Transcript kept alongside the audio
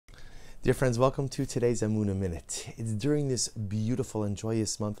Dear friends, welcome to today's Emunah Minute. It's during this beautiful and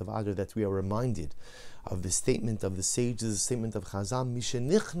joyous month of Adar that we are reminded of the statement of the sages, the statement of Chazal,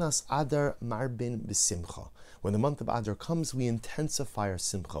 Mishenichnas Adar Marbin B'Simcha. When the month of Adar comes, we intensify our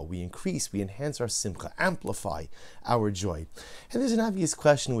simcha, we increase, we enhance our simcha, amplify our joy. And there's an obvious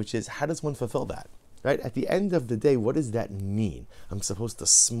question, which is, how does one fulfill that? Right? At the end of the day, what does that mean? I'm supposed to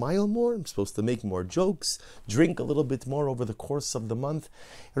smile more? I'm supposed to make more jokes, drink a little bit more over the course of the month?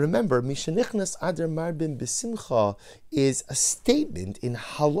 And remember, Mishenichnas Adar Marbin B'Simcha is a statement in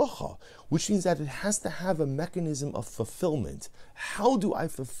halacha, which means that it has to have a mechanism of fulfillment. How do I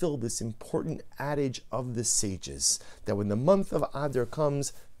fulfill this important adage of the sages, that when the month of Adar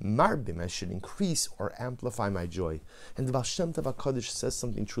comes, Marbim, I should increase or amplify my joy? And the Baal Shem Tov HaKadosh says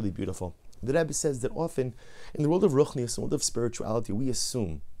something truly beautiful. The Rebbe says that often in the world of Ruchnius, in the world of spirituality, we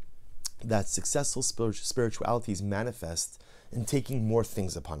assume that successful spirituality is manifest in taking more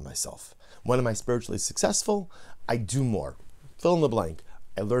things upon myself. When am I spiritually successful? I do more. Fill in the blank.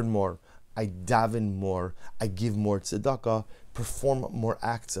 I learn more. I daven more. I give more tzedakah, perform more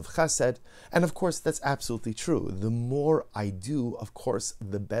acts of chesed. And of course, that's absolutely true. The more I do, of course,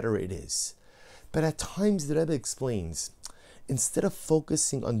 the better it is. But at times, the Rebbe explains, instead of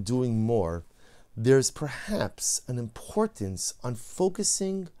focusing on doing more, there's perhaps an importance on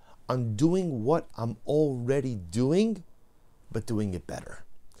focusing on doing what I'm already doing, but doing it better.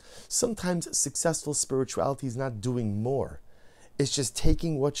 Sometimes successful spirituality is not doing more. It's just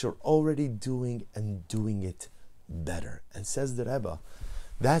taking what you're already doing and doing it better. And says the Rebbe,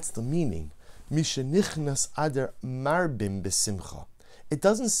 that's the meaning. Mishenichnas Adar Marbim B'Simcha. It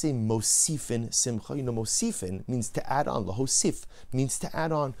doesn't say mosifin simcha. You know, mosifin means to add on. Lahosif means to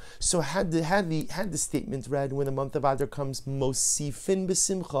add on. So had the statement read, when the month of Adar comes, mosifin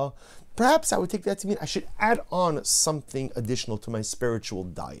b'simcha, perhaps I would take that to mean I should add on something additional to my spiritual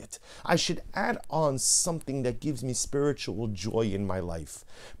diet. I should add on something that gives me spiritual joy in my life.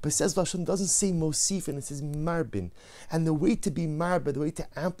 But it says Vashem doesn't say mosifin, it says marbin. And the way to be marba, the way to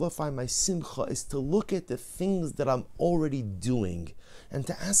amplify my simcha, is to look at the things that I'm already doing and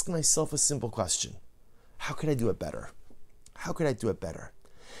to ask myself a simple question. How could I do it better? How could I do it better?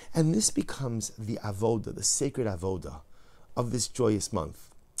 And this becomes the avoda, the sacred avoda of this joyous month.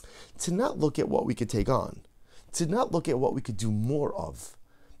 To not look at what we could take on, to not look at what we could do more of,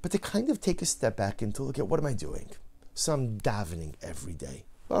 but to kind of take a step back and to look at, what am I doing? So I'm davening every day.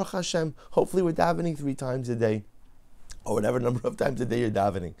 Baruch Hashem, hopefully we're davening 3 times a day, or whatever number of times a day you're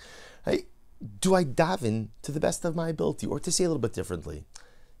davening. Hey, do I daven to the best of my ability? Or to say a little bit differently,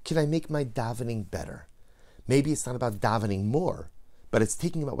 can I make my davening better? Maybe it's not about davening more, but it's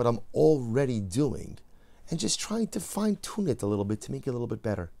taking about what I'm already doing and just trying to fine-tune it a little bit to make it a little bit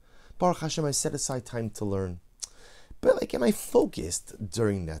better. Baruch Hashem, I set aside time to learn. But am I focused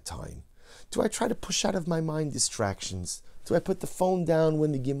during that time? Do I try to push out of my mind distractions? Do I put the phone down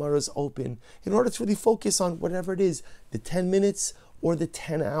when the Gemara is open in order to really focus on whatever it is, the 10 minutes or the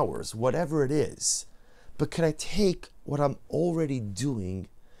 10 hours, whatever it is? But can I take what I'm already doing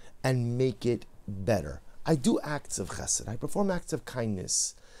and make it better? I do acts of chesed. I perform acts of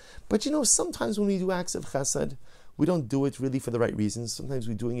kindness. But sometimes when we do acts of chesed, we don't do it really for the right reasons. Sometimes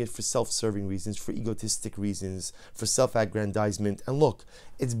we're doing it for self-serving reasons, for egotistic reasons, for self-aggrandizement. And look,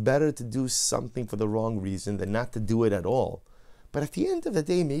 it's better to do something for the wrong reason than not to do it at all. But at the end of the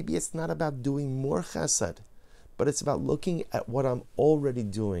day, maybe it's not about doing more chesed, but it's about looking at what I'm already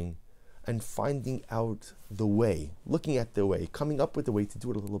doing and finding out the way, looking at the way, coming up with a way to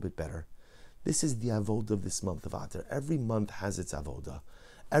do it a little bit better. This is the avoda of this month of Adar. Every month has its avoda.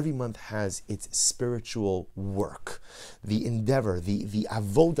 Every month has its spiritual work, the endeavor, the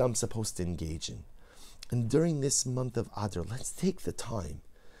avoda I'm supposed to engage in. And during this month of Adar, let's take the time,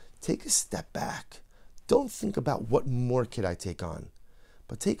 take a step back. Don't think about what more could I take on,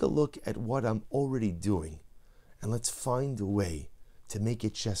 but take a look at what I'm already doing, and let's find a way to make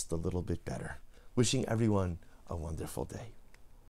it just a little bit better. Wishing everyone a wonderful day.